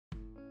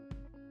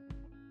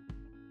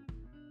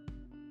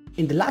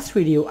In the last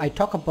video, I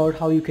talked about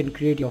how you can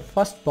create your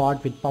first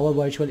bot with Power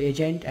Virtual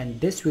Agent, and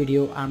this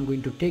video I'm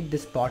going to take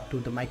this bot to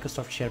the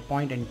Microsoft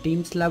SharePoint and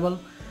Teams level.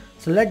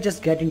 So let's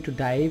just get into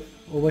dive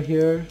over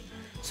here.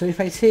 So if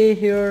I say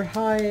here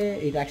hi,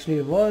 it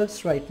actually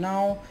works right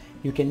now,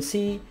 you can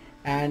see.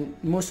 And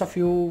most of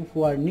you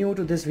who are new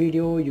to this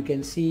video, you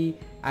can see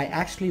I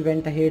actually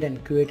went ahead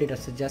and created a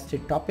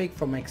suggested topic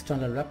from my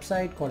external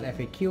website called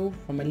FAQ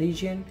from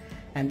Allegiant,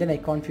 and then I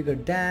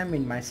configured them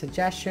in my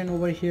suggestion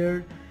over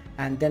here.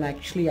 And then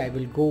actually I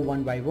will go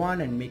one by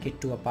one and make it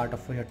to a part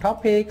of your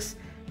topics.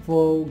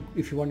 For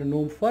if you want to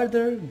know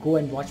further, go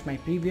and watch my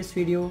previous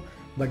video.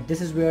 But this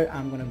is where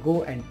I'm gonna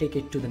go and take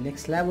it to the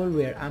next level,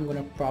 where I'm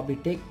gonna probably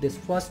take this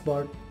first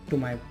bot to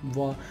my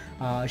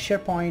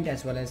SharePoint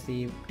as well as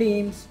the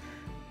Teams.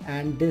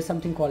 And there's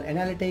something called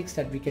analytics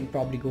that we can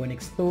probably go and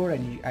explore,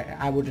 and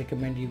I would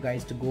recommend you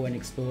guys to go and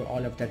explore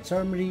all of that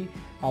summary,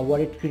 what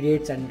it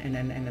creates and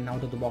an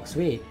out of the box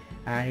way.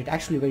 And it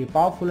actually very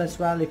powerful as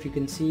well. If you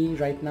can see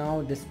right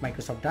now, this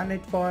Microsoft done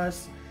it for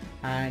us,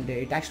 and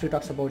it actually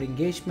talks about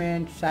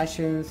engagement,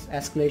 sessions,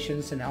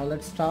 escalations and all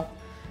that stuff.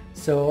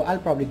 So I'll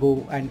probably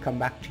go and come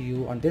back to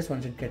you on this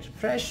once it gets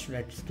refreshed.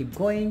 Let's keep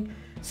going.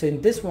 So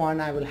in this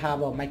one I will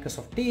have a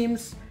Microsoft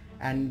Teams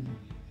and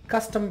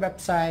custom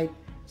website.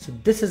 So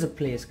this is a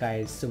place,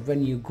 guys. So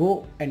when you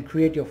go and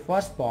create your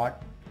first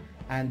bot,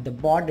 and the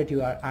bot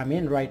that I'm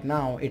in right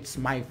now, it's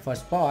my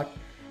first bot.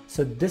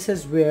 So this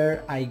is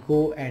where I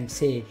go and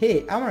say,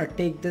 hey, I want to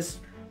take this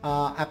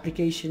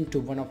application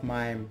to one of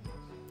my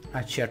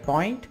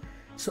SharePoint.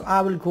 So I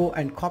will go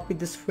and copy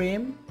this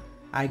frame.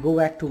 I go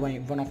back to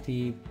one of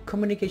the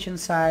communication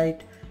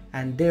site,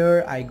 and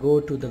there I go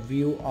to the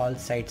view all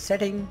site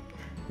setting,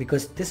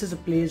 because this is a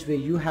place where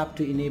you have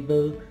to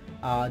enable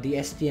the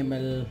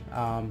HTML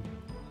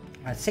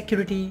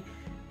security.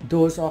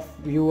 Those of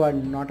you who are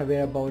not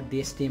aware about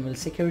the HTML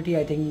security,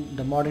 I think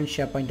the modern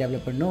SharePoint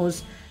developer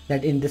knows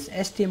that in this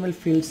HTML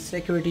field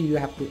security you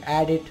have to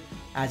add it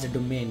as a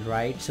domain,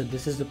 right? So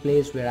this is the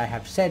place where I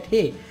have said,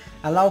 hey,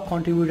 allow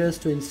contributors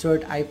to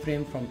insert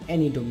iframe from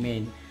any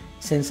domain.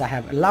 Since I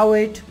have allowed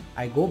it,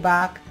 I go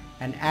back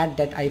and add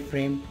that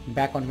iframe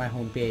back on my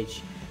home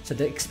page. So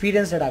the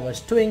experience that I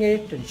was doing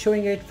it and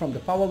showing it from the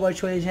Power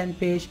Virtual Agent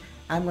page,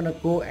 I'm gonna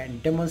go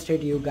and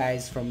demonstrate you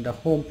guys from the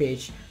home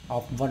page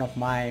of one of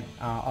my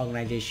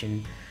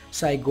organization.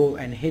 So I go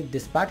and hit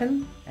this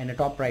button in the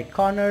top right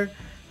corner,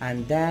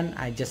 and then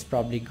I just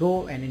probably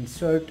go and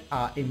insert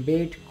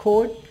embed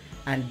code,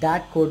 and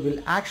that code will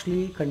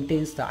actually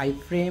contains the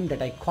iframe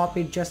that I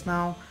copied just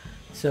now.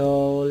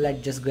 So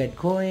let's just get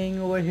going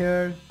over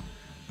here.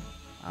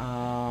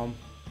 Come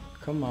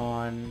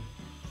on,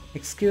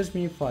 excuse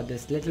me for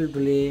this little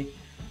delay.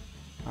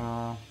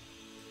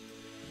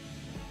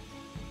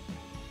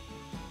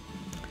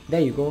 There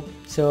you go.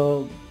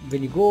 So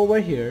when you go over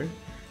here,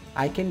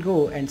 I can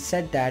go and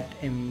set that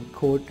in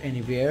code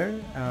anywhere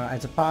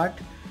as a part.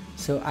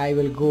 So I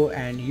will go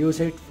and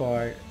use it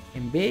for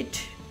embed.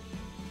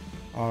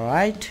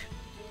 Alright,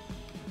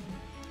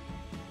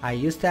 I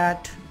use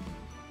that,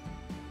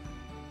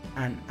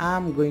 and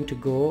I'm going to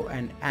go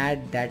and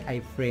add that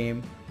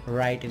iframe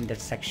right in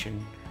that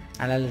section,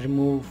 and I'll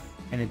remove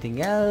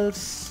anything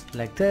else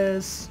like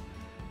this.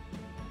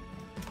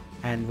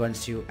 And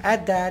once you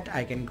add that,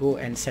 I can go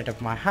and set up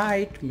my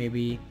height,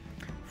 maybe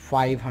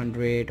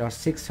 500 or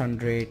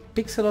 600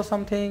 pixel or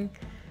something,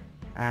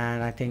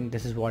 and I think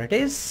this is what it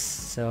is.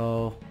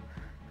 So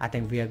I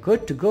think we are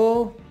good to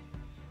go.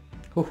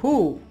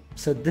 Woohoo!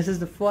 So this is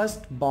the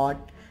first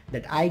bot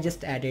that I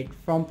just added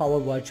from Power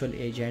Virtual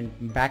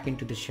Agent back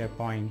into the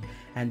SharePoint,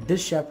 and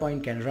this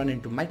SharePoint can run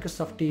into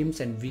Microsoft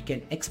Teams, and we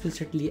can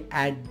explicitly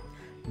add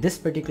this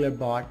particular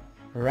bot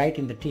right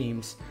in the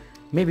Teams.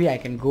 Maybe I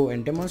can go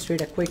and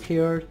demonstrate a quick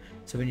here.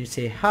 So when you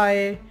say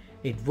hi,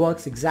 it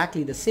works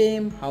exactly the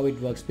same how it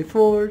works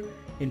before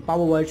in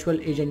Power Virtual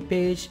Agent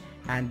page,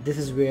 and this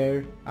is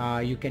where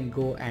you can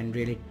go and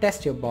really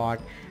test your bot.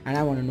 And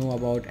I want to know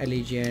about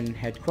Allegiant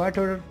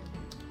headquarters,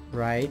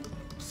 right?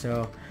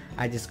 So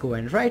I just go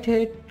and write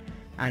it,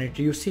 and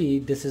you see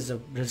this is a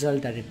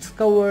result that it's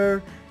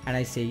covered, and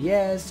I say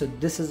yes. So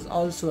this is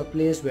also a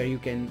place where you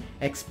can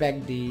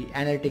expect the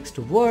analytics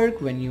to work.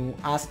 When you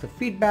ask the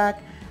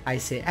feedback, I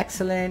say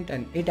excellent,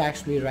 and it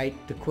actually write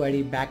the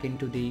query back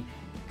into the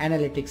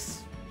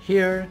analytics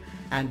here.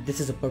 And this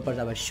is the purpose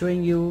I was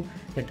showing you,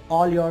 that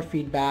all your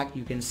feedback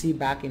you can see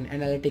back in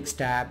analytics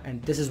tab,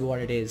 and this is what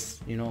it is.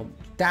 You know,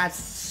 that's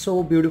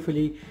so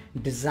beautifully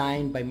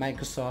designed by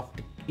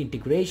Microsoft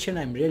integration.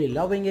 I'm really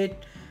loving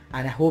it,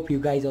 and I hope you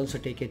guys also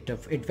take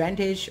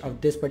advantage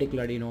of this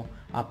particular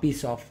a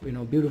piece of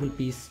beautiful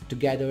piece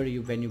together.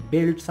 When you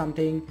build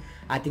something,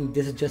 I think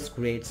this is just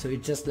great. So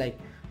it's just like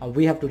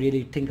we have to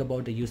really think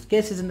about the use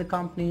cases in the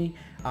company.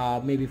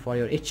 Maybe for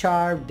your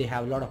HR, they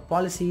have a lot of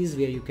policies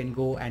where you can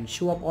go and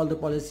show up all the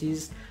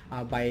policies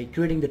by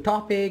creating the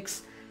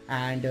topics,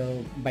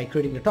 and by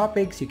creating the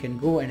topics you can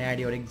go and add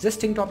your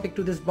existing topic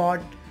to this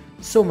bot.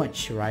 So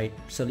much, right?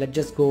 So let's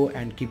just go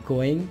and keep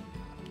going.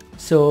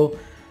 So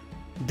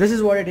this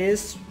is what it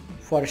is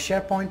for a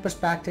SharePoint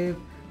perspective.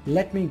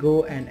 let me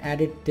go and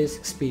edit this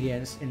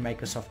experience in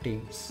Microsoft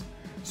Teams.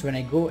 So when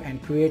I go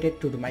and create it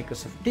to the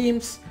Microsoft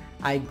Teams,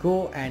 I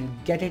go and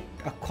get it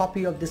a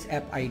copy of this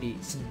app ID.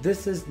 So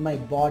this is my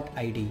bot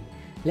ID.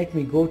 Let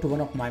me go to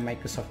one of my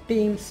Microsoft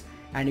Teams,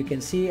 and you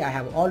can see I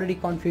have already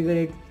configured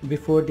it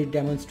before the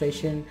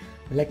demonstration.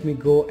 Let me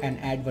go and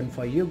add one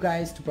for you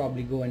guys to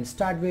probably go and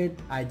start with.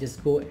 I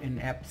just go in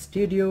App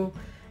Studio,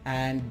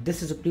 and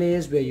this is a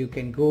place where you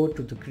can go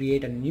to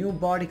create a new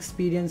bot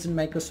experience in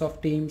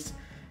Microsoft Teams.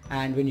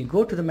 And when you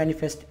go to the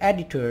manifest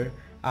editor,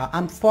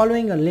 I'm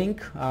following a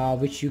link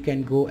which you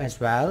can go as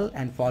well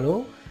and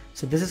follow.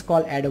 So this is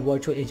called add a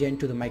virtual agent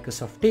to the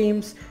Microsoft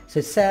Teams. So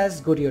it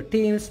says go to your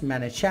Teams,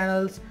 manage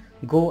channels,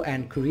 go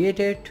and create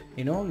it.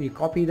 You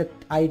copy the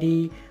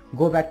ID,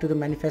 go back to the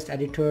manifest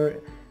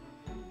editor,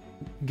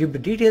 give the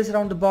details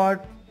around the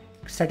bot,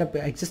 set up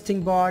an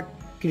existing bot,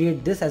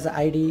 create this as an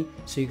ID.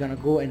 So you're gonna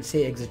go and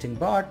say existing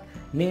bot,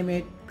 name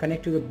it,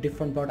 connect to the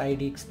different bot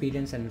ID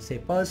experience and say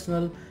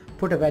personal,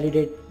 put a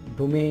validate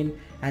domain.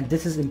 And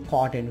this is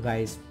important,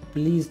 guys,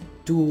 please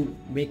do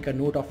make a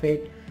note of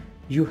it.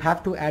 You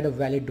have to add a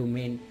valid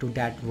domain to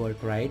that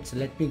work, right? So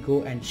let me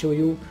go and show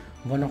you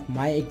one of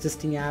my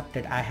existing app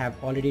that I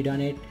have already done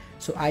it.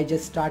 So I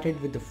just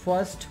started with the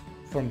first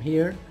from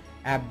here,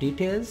 app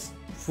details,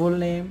 full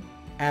name,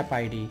 app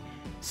ID.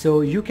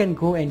 So you can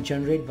go and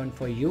generate one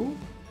for you,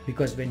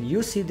 because when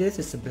you see this,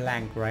 it's a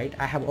blank, right?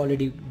 I have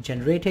already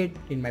generated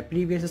in my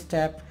previous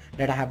step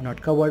that I have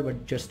not covered,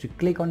 but just to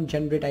click on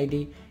generate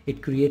ID,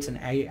 it creates an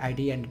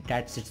ID and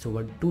that's it.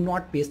 So do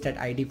not paste that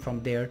ID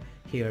from there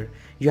here.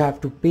 You have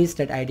to paste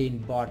that ID in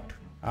bot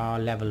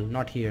level,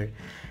 not here.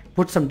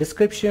 Put some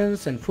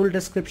descriptions and full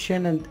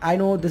description, and I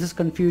know this is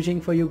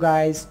confusing for you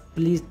guys.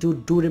 Please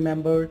do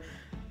remember,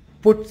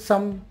 put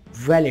some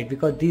valid,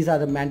 because these are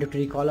the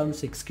mandatory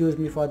columns. Excuse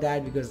me for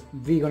that, because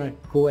we're gonna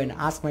go and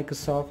ask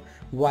Microsoft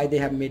why they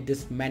have made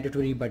this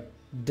mandatory, but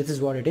this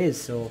is what it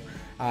is. So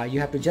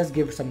you have to just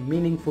give some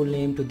meaningful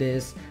name to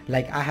this.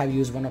 Like I have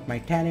used one of my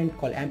tenant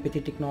called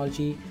Empathy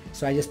Technology,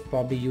 so I just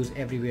probably use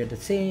everywhere the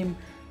same.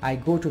 I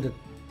go to the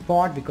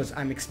bot because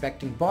I'm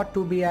expecting bot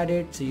to be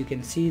added, so you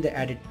can see the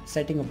added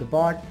setting of the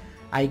bot.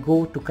 I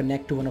go to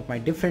connect to one of my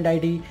different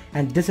ID,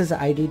 and this is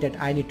the ID that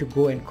I need to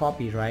go and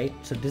copy, right?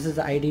 So this is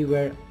the ID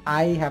where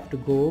I have to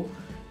go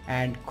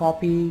and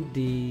copy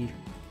the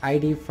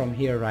ID from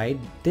here, right?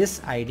 This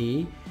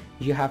ID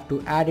you have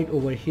to add it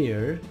over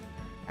here,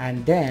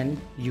 and then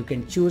you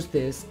can choose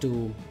this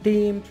to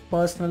team,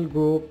 personal,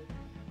 group,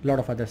 a lot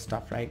of other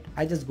stuff, right?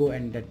 I just go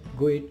and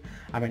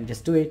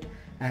just do it.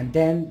 And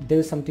then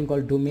there's something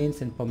called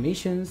domains and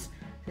permissions.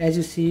 As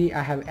you see,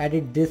 I have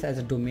added this as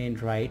a domain,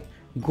 right?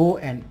 Go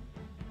and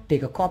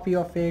take a copy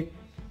of it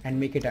and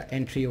make it an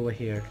entry over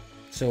here.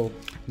 So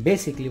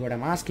basically what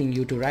I'm asking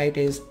you to write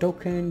is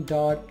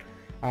token.bot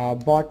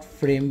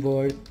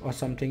framework or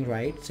something,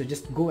 right? So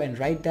just go and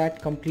write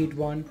that complete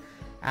one,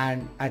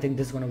 and I think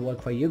this is going to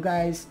work for you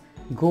guys.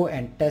 Go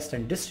and test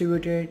and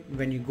distribute it.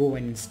 When you go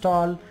and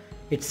install,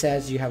 it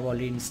says you have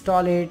already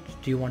installed it.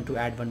 Do you want to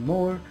add one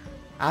more?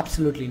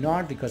 Absolutely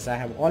not, because I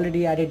have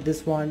already added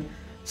this one.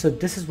 So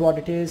this is what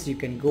it is. You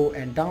can go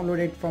and download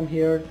it from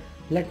here.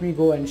 Let me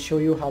go and show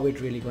you how it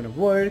really gonna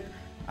work.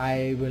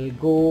 I will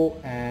go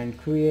and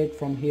create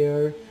from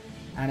here,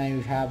 and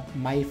I have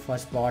my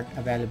first bot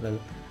available.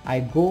 I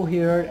go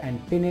here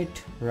and pin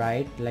it,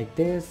 right, like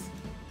this.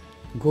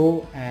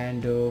 Go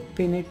and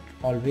pin it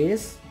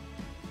always.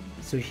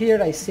 So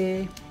here I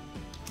say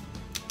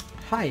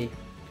hi,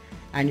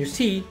 and you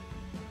see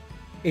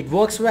it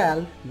works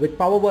well with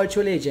Power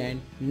Virtual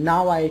Agent.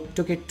 Now I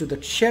took it to the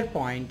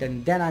SharePoint,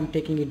 and then I'm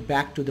taking it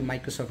back to the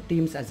Microsoft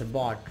Teams as a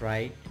bot,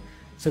 right?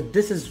 So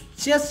this is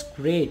just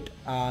great,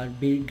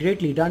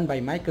 greatly done by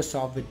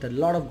Microsoft with a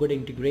lot of good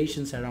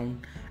integrations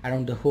around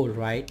the whole,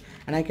 right?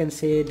 And I can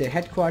say the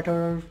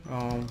headquarter,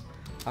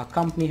 a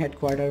company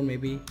headquarter,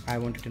 maybe I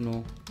wanted to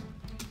know.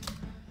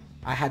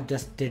 I had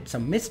just did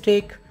some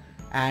mistake,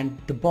 and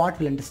the bot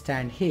will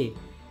understand, hey,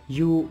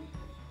 do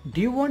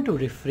you want to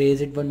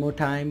rephrase it one more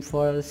time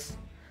for us?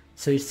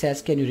 So it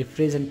says, can you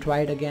rephrase and try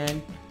it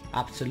again?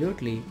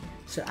 Absolutely.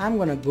 So I'm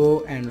gonna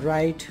go and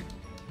write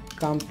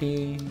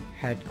company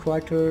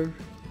headquarter,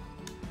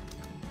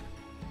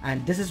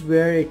 and this is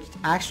where it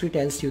actually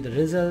tells you the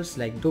results,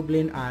 like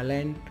Dublin,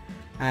 Ireland,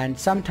 and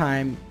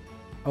sometime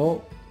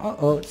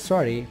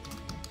sorry,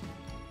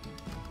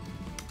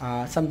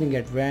 something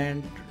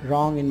went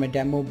wrong in my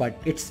demo,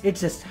 but it's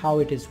just how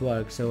it is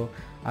work. So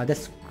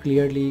that's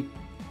clearly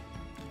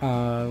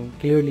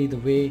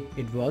the way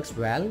it works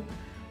well.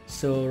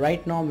 So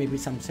right now maybe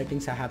some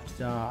settings I have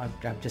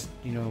I've just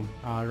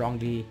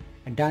wrongly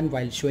done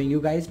while showing you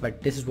guys,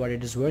 but this is what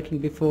it is working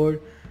before,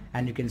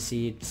 and you can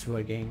see it's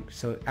working.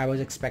 So I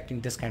was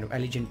expecting this kind of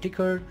Allegiant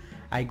ticker.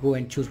 I go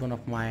and choose one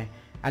of my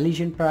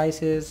Allegiant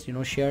prices,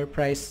 share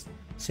price.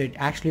 So it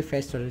actually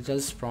fetches the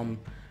results from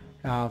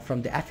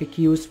the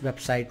FAQs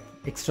website,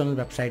 external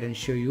website, and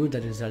show you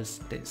the results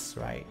this,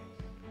 right?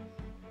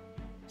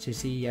 So you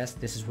see, yes,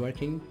 this is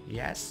working,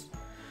 yes.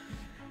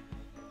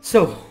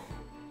 So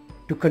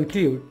to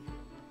conclude,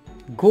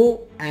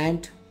 Go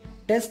and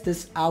test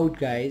this out,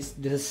 guys.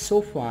 This is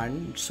so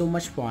fun, so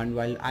much fun.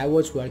 While I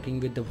was working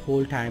with the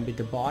whole time with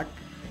the bot,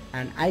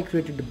 and I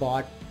created the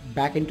bot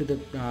back into the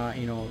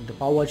the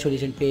Power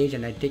Virtualization page,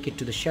 and I take it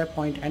to the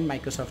SharePoint and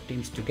Microsoft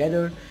Teams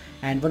together.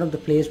 And one of the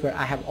places where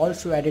I have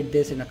also added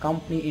this in a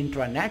company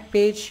intranet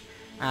page.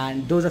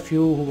 And those of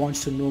you who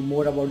wants to know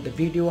more about the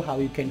video, how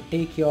you can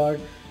take your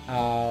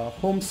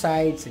home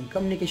sites and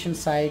communication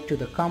site to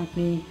the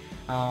company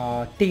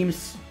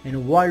Teams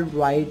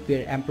worldwide,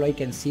 where employee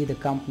can see the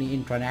company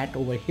intranet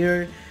over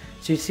here.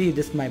 So you see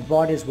this, my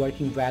bot is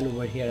working well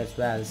over here as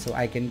well, so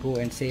I can go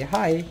and say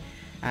hi,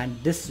 and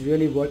this is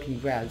really working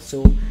well.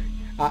 So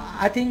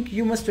I think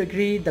you must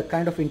agree the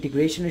kind of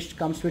integration it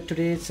comes with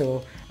today,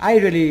 so I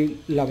really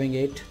loving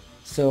it.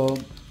 So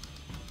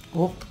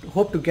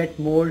hope to get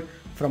more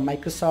from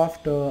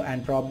Microsoft,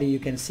 and probably you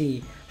can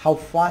see how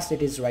fast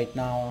it is right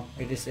now.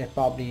 It is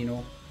probably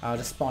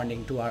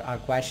responding to our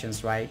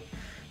questions, right?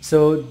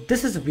 So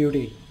this is a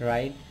beauty,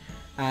 right?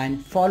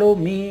 And follow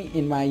me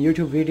in my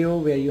YouTube video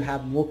where you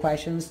have more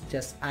questions.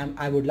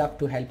 I would love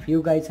to help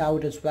you guys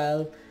out as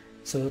well.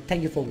 So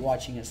thank you for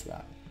watching as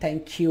well.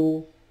 Thank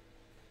you.